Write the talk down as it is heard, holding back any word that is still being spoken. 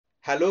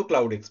Hello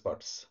cloud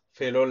experts,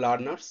 fellow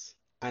learners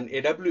and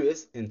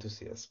AWS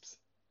enthusiasts.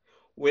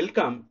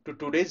 Welcome to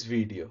today's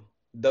video,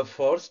 the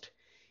first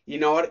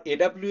in our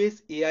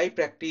AWS AI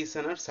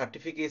Practitioner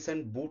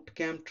Certification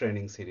Bootcamp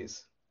training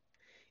series.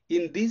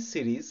 In this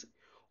series,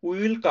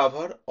 we will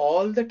cover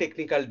all the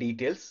technical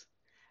details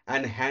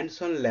and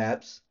hands-on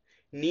labs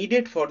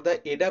needed for the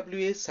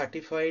AWS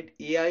Certified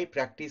AI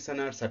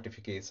Practitioner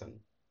certification.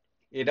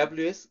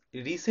 AWS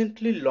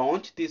recently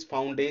launched this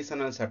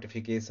foundational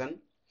certification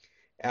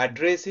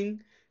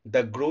addressing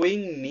the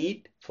growing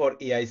need for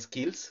AI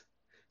skills,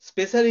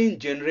 especially in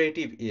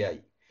generative AI,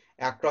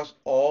 across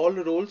all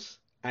roles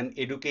and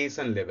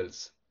education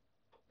levels.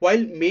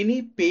 While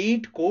many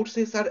paid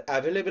courses are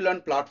available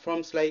on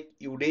platforms like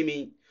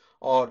Udemy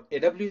or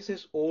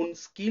AWS's own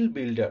Skill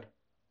Builder,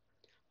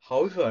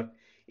 however,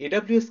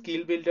 AWS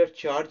Skill Builder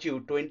charge you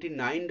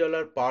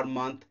 $29 per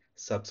month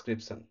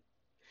subscription,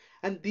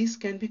 and this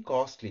can be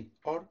costly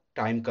or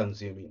time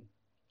consuming.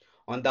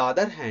 On the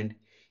other hand,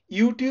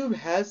 YouTube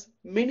has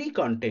many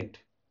content,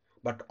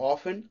 but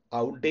often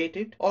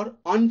outdated or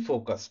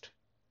unfocused.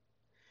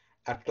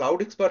 At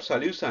CloudExpert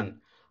Solution,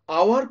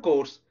 our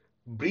course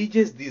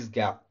bridges this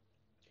gap.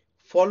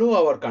 Follow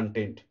our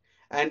content,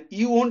 and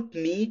you won't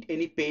need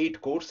any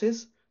paid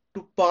courses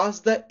to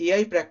pass the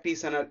AI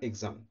Practitioner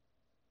exam.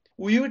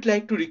 We would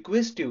like to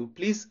request you,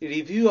 please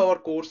review our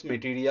course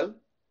material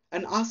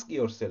and ask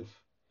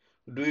yourself,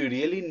 do you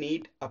really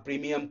need a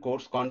premium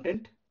course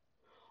content?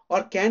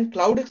 Or can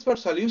CloudExpert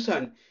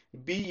Solution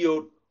be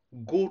your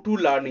go-to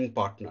learning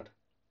partner?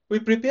 We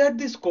prepared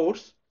this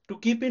course to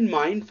keep in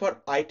mind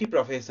for IT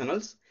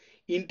professionals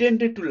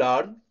intended to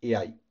learn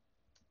AI.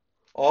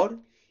 Or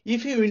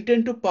if you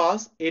intend to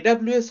pass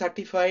AWS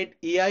Certified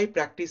AI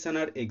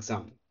Practitioner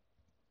exam.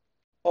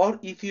 Or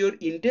if your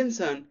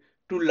intention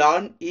to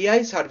learn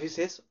AI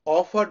services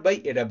offered by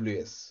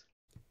AWS.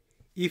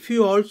 If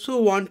you also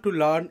want to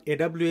learn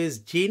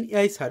AWS Gen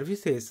AI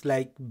services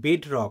like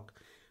Bedrock,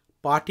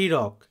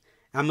 PartyRock,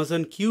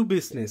 Amazon Q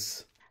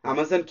Business,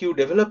 Amazon Q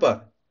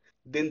Developer,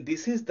 then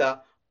this is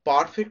the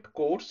perfect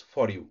course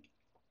for you.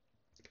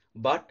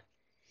 But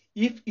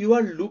if you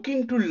are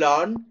looking to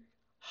learn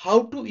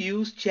how to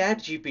use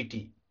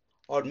ChatGPT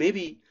or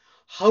maybe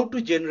how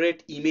to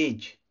generate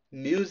image,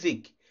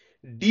 music,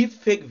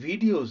 deepfake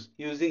videos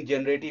using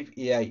generative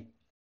AI,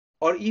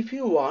 or if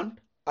you want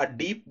a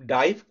deep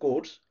dive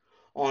course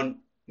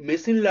on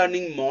machine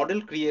learning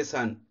model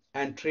creation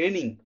and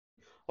training,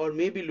 or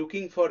maybe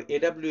looking for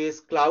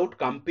AWS cloud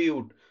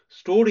compute,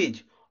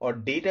 storage, or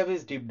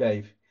database deep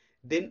dive,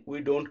 then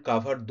we don't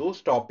cover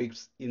those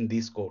topics in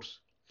this course.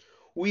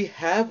 We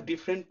have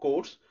different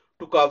courses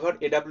to cover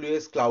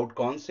AWS cloud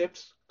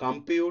concepts,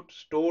 compute,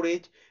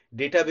 storage,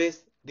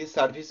 database, these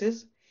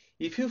services.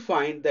 If you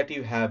find that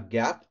you have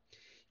gap,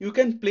 you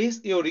can place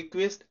your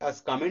request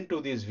as comment to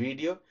this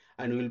video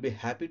and we will be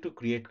happy to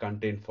create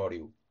content for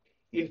you.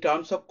 In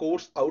terms of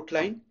course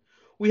outline,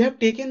 we have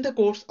taken the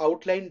course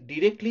outline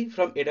directly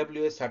from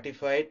AWS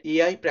Certified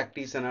AI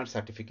Practitioner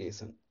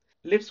certification.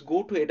 Let's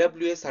go to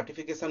AWS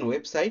certification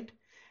website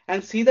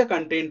and see the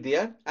content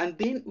there, and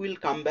then we'll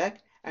come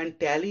back and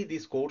tally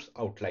these course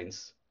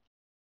outlines.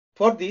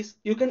 For this,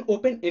 you can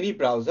open any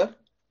browser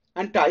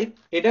and type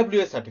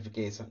AWS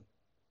certification.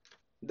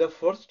 The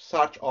first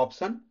search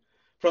option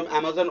from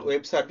Amazon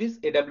Web Service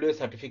AWS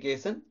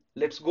certification.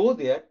 Let's go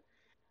there.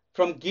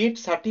 From Get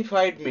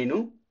Certified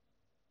menu,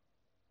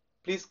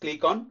 please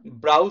click on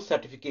Browse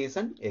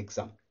Certification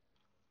Exam.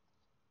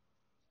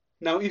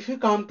 Now if you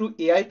come to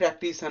AI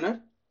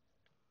Practitioner,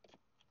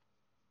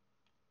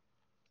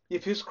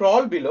 if you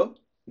scroll below,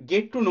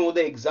 Get to know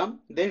the exam,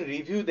 then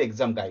review the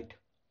exam guide.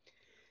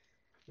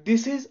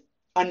 This is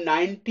a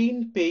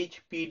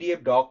 19-page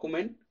PDF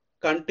document,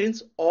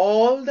 contains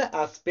all the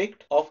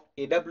aspects of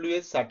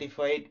AWS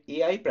Certified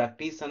AI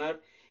Practitioner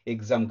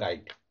exam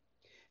guide.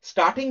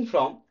 Starting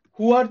from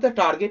who are the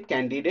target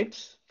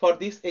candidates for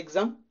this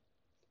exam,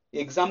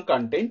 exam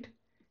content,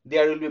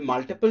 there will be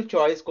multiple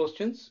choice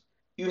questions.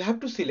 You have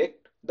to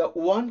select the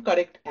one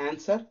correct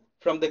answer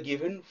from the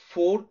given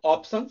 4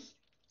 options.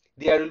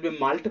 There will be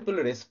multiple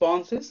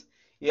responses.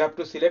 You have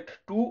to select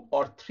 2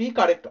 or 3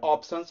 correct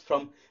options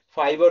from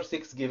 5 or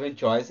 6 given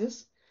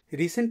choices.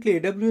 Recently,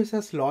 AWS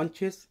has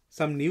launched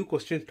some new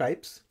question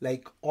types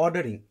like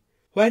ordering,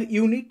 where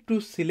you need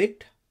to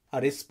select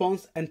a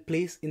response and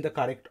place in the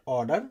correct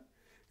order.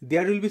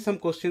 There will be some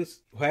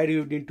questions where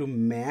you need to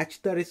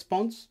match the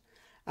response,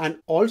 and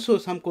also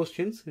some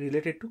questions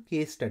related to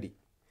case study.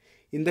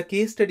 In the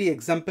case study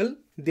example,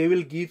 they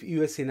will give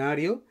you a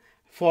scenario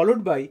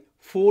followed by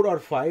 4 or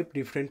 5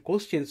 different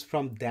questions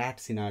from that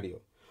scenario.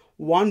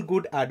 One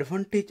good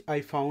advantage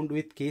I found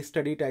with case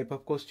study type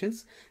of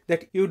questions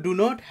that you do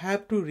not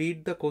have to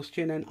read the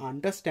question and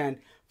understand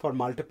for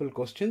multiple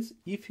questions.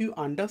 If you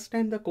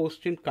understand the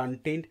question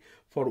content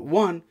for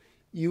one,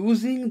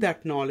 using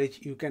that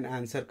knowledge you can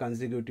answer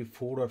consecutive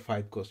 4 or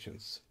 5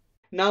 questions.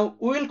 Now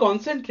we will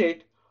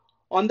concentrate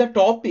on the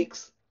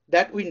topics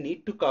that we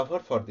need to cover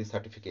for this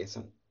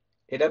certification.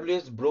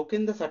 AWS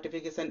broken the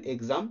certification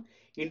exam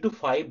into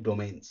 5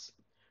 domains.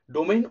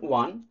 Domain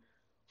 1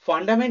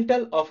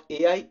 Fundamental of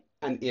AI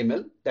and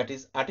ML, that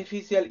is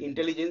artificial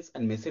intelligence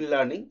and machine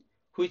learning,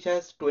 which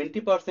has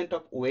 20%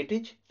 of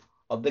weightage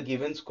of the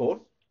given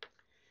score.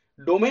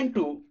 Domain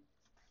 2,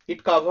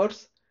 it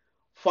covers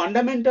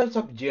fundamentals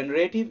of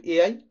generative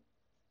AI.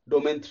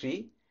 Domain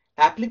 3,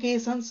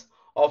 applications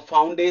of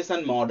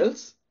foundation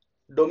models.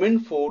 Domain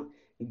 4,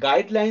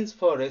 guidelines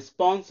for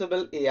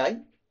responsible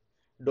AI.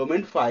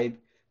 Domain 5,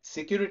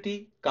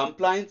 security,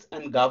 compliance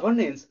and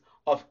governance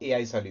of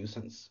AI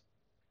solutions.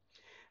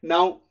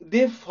 Now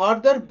they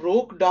further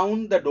broke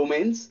down the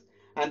domains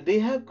and they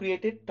have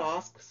created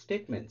task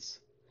statements.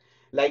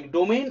 Like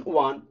domain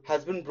 1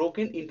 has been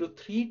broken into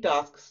 3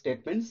 task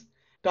statements.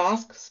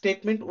 Task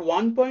statement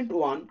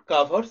 1.1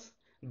 covers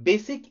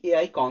basic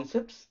AI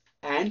concepts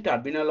and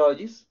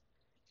terminologies.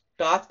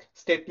 Task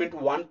statement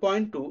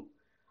 1.2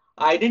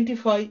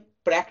 identify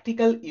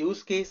practical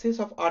use cases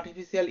of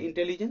artificial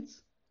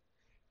intelligence.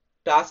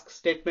 Task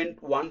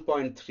statement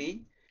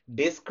 1.3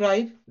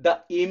 describe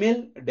the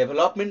ML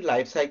development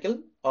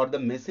lifecycle or the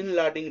machine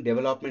learning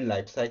development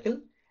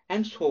lifecycle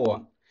and so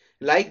on.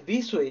 Like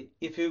this way,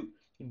 if you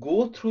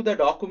go through the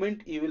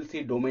document, you will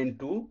see domain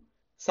 2,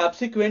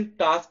 subsequent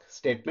task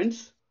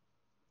statements,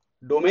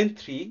 domain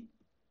 3,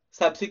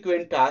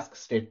 subsequent task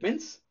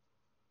statements,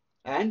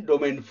 and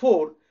domain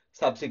 4,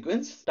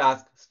 subsequent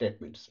task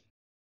statements.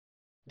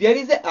 There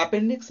is an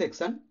appendix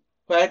section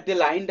where they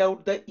lined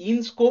out the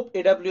in-scope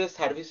AWS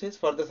services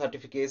for the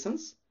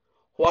certifications.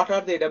 What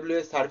are the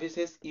AWS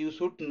services you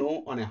should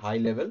know on a high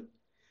level?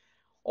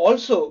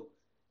 Also,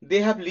 they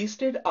have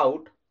listed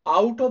out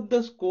of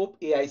the scope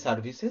AI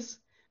services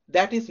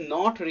that is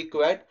not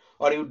required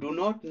or you do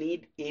not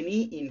need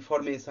any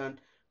information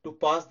to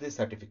pass these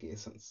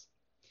certifications.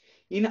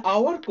 In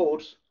our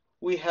course,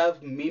 we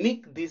have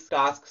mimicked these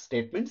task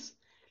statements.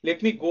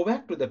 Let me go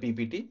back to the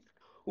PPT.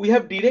 We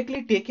have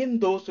directly taken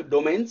those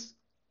domains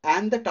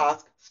and the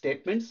task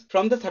statements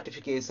from the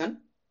certification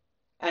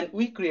and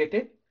we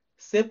created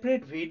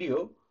separate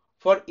video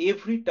for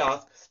every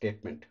task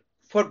statement.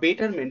 For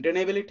better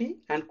maintainability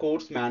and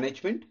course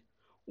management,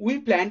 we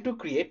plan to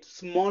create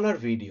smaller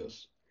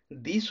videos.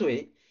 This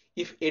way,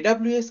 if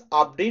AWS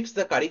updates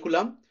the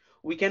curriculum,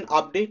 we can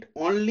update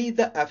only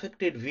the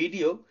affected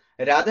video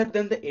rather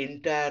than the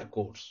entire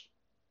course.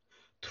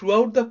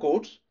 Throughout the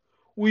course,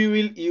 we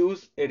will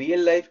use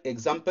real-life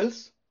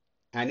examples,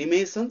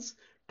 animations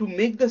to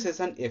make the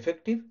session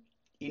effective,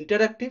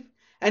 interactive,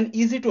 and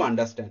easy to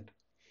understand.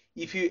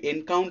 If you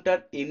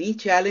encounter any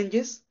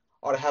challenges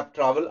or have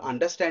trouble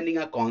understanding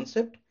a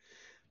concept,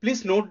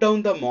 please note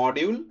down the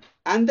module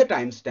and the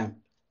timestamp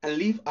and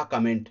leave a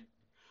comment.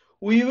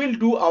 We will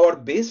do our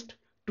best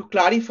to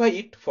clarify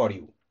it for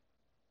you.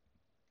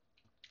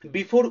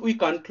 Before we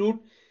conclude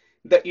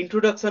the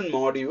introduction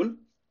module,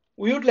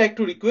 we would like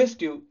to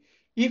request you,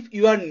 if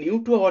you are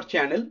new to our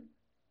channel,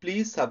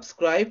 please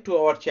subscribe to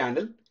our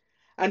channel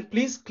and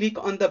please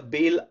click on the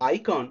bell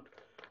icon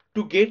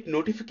to get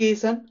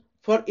notification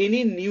for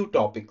any new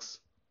topics.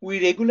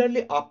 We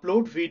regularly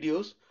upload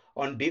videos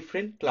on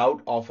different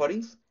cloud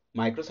offerings,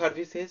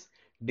 microservices,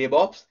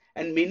 DevOps,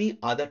 and many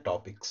other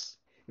topics.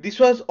 This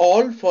was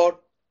all for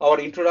our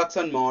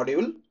introduction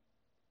module.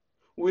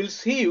 We'll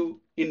see you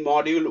in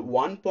module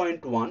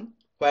 1.1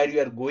 where we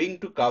are going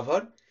to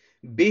cover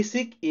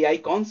basic AI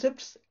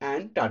concepts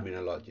and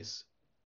terminologies.